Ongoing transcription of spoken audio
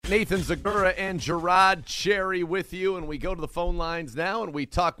Nathan Zagura and Gerard Cherry with you, and we go to the phone lines now, and we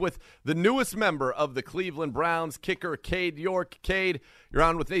talk with the newest member of the Cleveland Browns, kicker Cade York. Cade, you're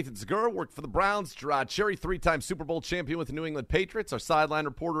on with Nathan Zagura, worked for the Browns. Gerard Cherry, three-time Super Bowl champion with the New England Patriots, our sideline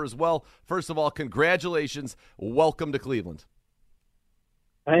reporter as well. First of all, congratulations. Welcome to Cleveland.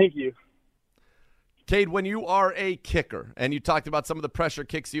 Thank you. Cade, when you are a kicker, and you talked about some of the pressure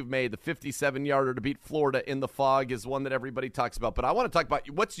kicks you've made, the 57-yarder to beat Florida in the fog is one that everybody talks about. But I want to talk about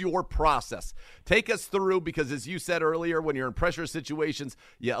what's your process. Take us through, because as you said earlier, when you're in pressure situations,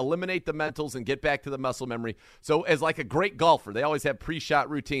 you eliminate the mentals and get back to the muscle memory. So as like a great golfer, they always have pre-shot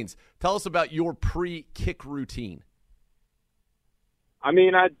routines. Tell us about your pre-kick routine. I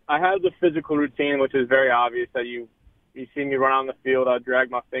mean, I have the physical routine, which is very obvious that you see me run on the field. I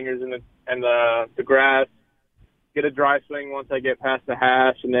drag my fingers in the grass, get a dry swing once I get past the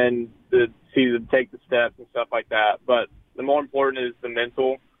hash, and then take the steps and stuff like that. But the more important is the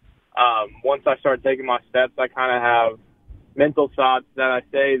mental. Once I start taking my steps, I kind of have mental thoughts that I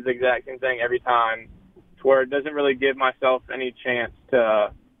say the exact same thing every time, to where it doesn't really give myself any chance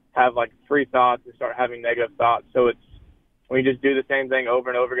to have like free thoughts and start having negative thoughts. So it's when you just do the same thing over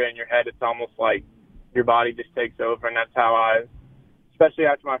and over again in your head, it's almost like your body just takes over, and that's how especially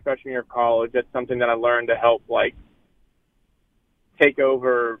after my freshman year of college, that's something that I learned to help, like, take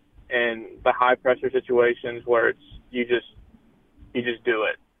over in the high-pressure situations where it's you just do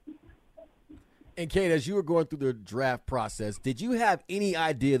it. And, Cade, as you were going through the draft process, did you have any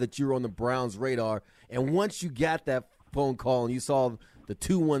idea that you were on the Browns' radar? And once you got that phone call and you saw the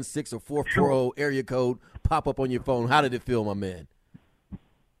 216 or 440 area code pop up on your phone, how did it feel, my man?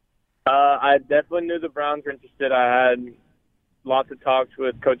 I definitely knew the Browns were interested. I had lots of talks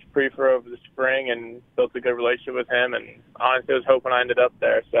with Coach Prefer over the spring and built a good relationship with him, and honestly I was hoping I ended up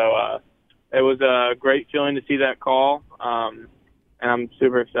there. So it was a great feeling to see that call, and I'm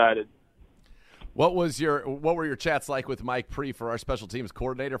super excited. What were your chats like with Mike Prefer, our special teams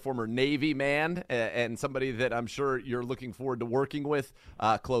coordinator, former Navy man, and somebody that I'm sure you're looking forward to working with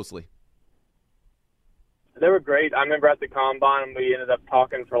closely? They were great. I remember at the Combine, we ended up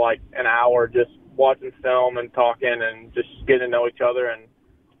talking for like an hour, just watching film and talking and just getting to know each other, and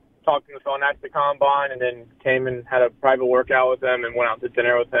talked on the phone after the Combine, and then came and had a private workout with him and went out to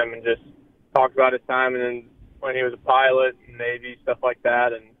dinner with him and just talked about his time and then when he was a pilot, Navy, stuff like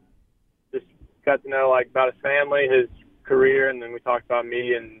that, and just got to know like about his family, his career, and then we talked about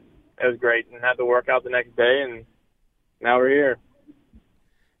me, and it was great, and had the workout the next day, and now we're here.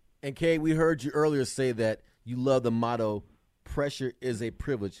 And, Cade, we heard you earlier say that you love the motto, pressure is a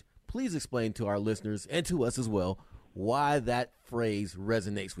privilege. Please explain to our listeners and to us as well why that phrase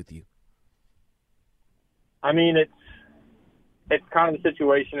resonates with you. I mean, it's kind of the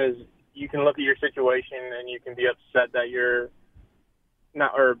situation is you can look at your situation and you can be upset that you're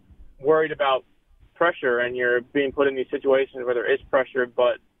not or worried about pressure and you're being put in these situations where there is pressure,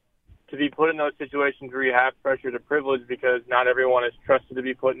 but to be put in those situations where you have pressure is a privilege because not everyone is trusted to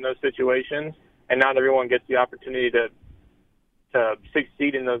be put in those situations, and not everyone gets the opportunity to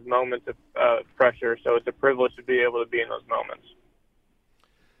succeed in those moments of pressure. So it's a privilege to be able to be in those moments.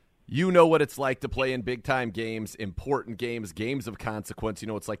 You know what it's like to play in big-time games, important games, games of consequence. You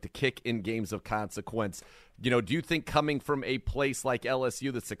know what it's like to kick in games of consequence. You know, do you think coming from a place like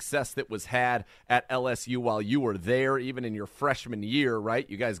LSU, the success that was had at LSU while you were there, even in your freshman year, right?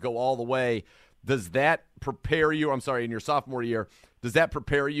 You guys go all the way. Does that prepare you, in your sophomore year, does that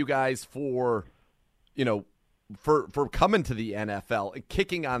prepare you guys for, you know, for coming to the NFL and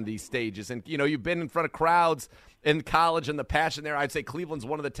kicking on these stages? And, you know, you've been in front of crowds in college and the passion there. I'd say Cleveland's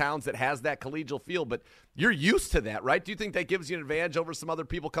one of the towns that has that collegial feel, but you're used to that, right? Do you think that gives you an advantage over some other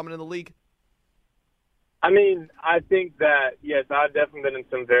people coming in the league? I mean, I think that, yes, I've definitely been in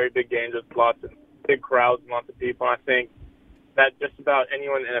some very big games with lots of big crowds and lots of people. And I think that just about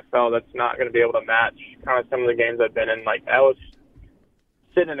anyone in the NFL that's not going to be able to match kind of some of the games I've been in. Like, I was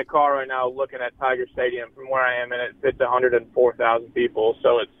sitting in the car right now looking at Tiger Stadium from where I am, and it fits 104,000 people.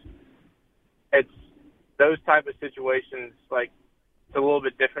 So it's those type of situations, like, it's a little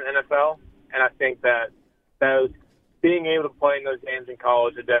bit different NFL, and I think that being able to play in those games in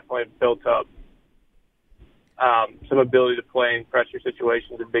college have definitely built up some ability to play in pressure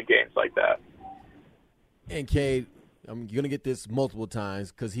situations in big games like that. And, Cade, I'm going to get this multiple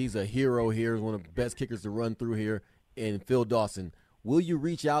times because he's a hero here. He's one of the best kickers to run through here, and Phil Dawson. Will you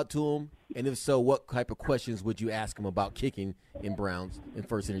reach out to him? And if so, what type of questions would you ask him about kicking in Browns in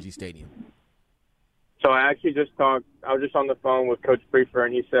First Energy Stadium? So I actually I was just on the phone with Coach Prefer,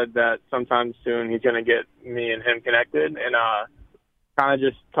 and he said that sometime soon he's going to get me and him connected and kind of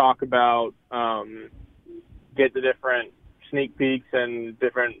just talk about get the different sneak peeks and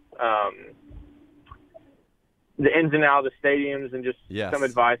different the ins and outs of the stadiums and just some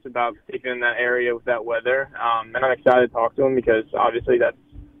advice about kicking in that area with that weather. And I'm excited to talk to him because obviously that's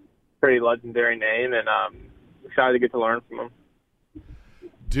a pretty legendary name, and I'm excited to get to learn from him.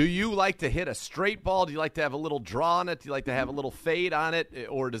 Do you like to hit a straight ball? Do you like to have a little draw on it? Do you like to have a little fade on it?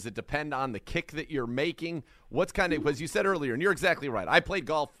 Or does it depend on the kick that you're making? What's kind of, as you said earlier, and you're exactly right. I played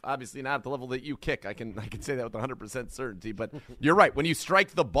golf, obviously not at the level that you kick. I can say that with 100% certainty. But you're right. When you strike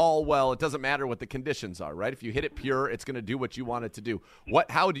the ball well, it doesn't matter what the conditions are, right? If you hit it pure, it's going to do what you want it to do.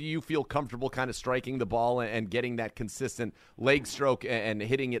 How do you feel comfortable kind of striking the ball and getting that consistent leg stroke and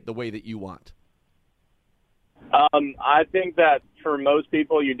hitting it the way that you want? I think that for most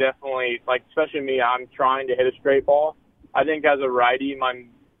people, you definitely, like, especially me, I'm trying to hit a straight ball. I think as a righty, my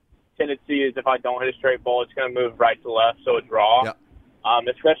tendency is if I don't hit a straight ball, it's going to move right to left, so a draw. Yep.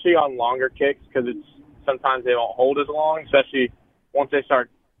 Especially on longer kicks because sometimes they don't hold as long, especially once they start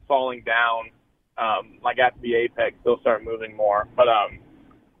falling down, like after the apex, they'll start moving more. But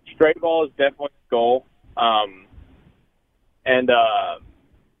straight ball is definitely the goal.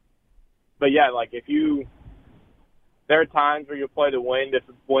 But yeah, like there are times where you'll play the wind if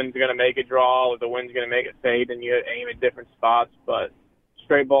the wind's going to make a draw or the wind's going to make it fade and you aim at different spots, but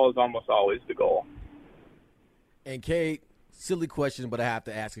straight ball is almost always the goal. And Cade, silly question, but I have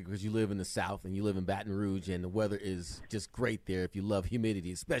to ask it because you live in the South and you live in Baton Rouge and the weather is just great there if you love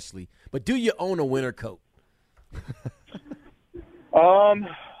humidity especially. But do you own a winter coat? I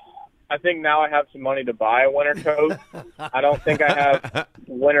think now I have some money to buy a winter coat. I don't think I have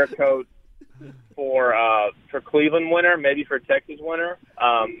winter coats for Cleveland winter, maybe for Texas winter.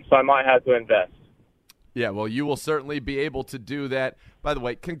 So I might have to invest. Yeah, well, you will certainly be able to do that. By the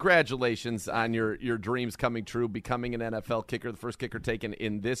way, congratulations on your dreams coming true, becoming an NFL kicker, the first kicker taken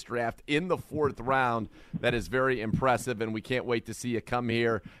in this draft in the 4th round. That is very impressive, and we can't wait to see you come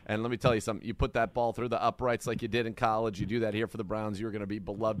here. And let me tell you something. You put that ball through the uprights like you did in college. You do that here for the Browns. You're going to be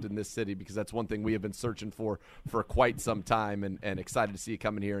beloved in this city because that's one thing we have been searching for quite some time, and excited to see you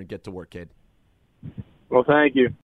come in here and get to work, kid. Well, thank you.